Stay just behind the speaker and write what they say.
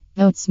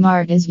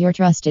Votesmart is your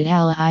trusted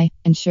ally,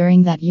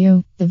 ensuring that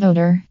you, the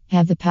voter,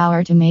 have the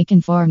power to make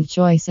informed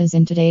choices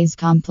in today's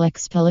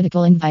complex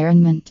political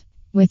environment.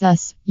 With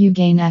us, you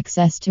gain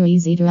access to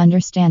easy to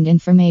understand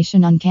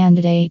information on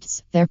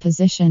candidates, their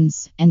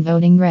positions, and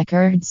voting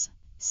records.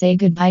 Say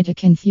goodbye to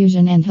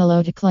confusion and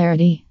hello to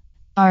clarity.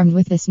 Armed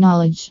with this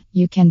knowledge,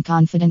 you can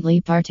confidently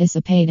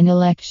participate in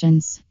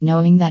elections,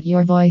 knowing that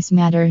your voice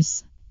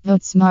matters.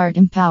 Votesmart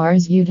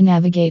empowers you to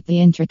navigate the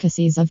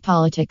intricacies of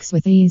politics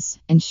with ease,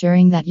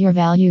 ensuring that your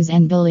values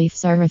and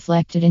beliefs are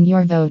reflected in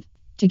your vote.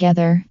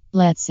 Together,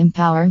 let's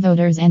empower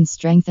voters and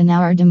strengthen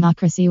our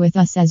democracy with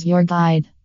us as your guide.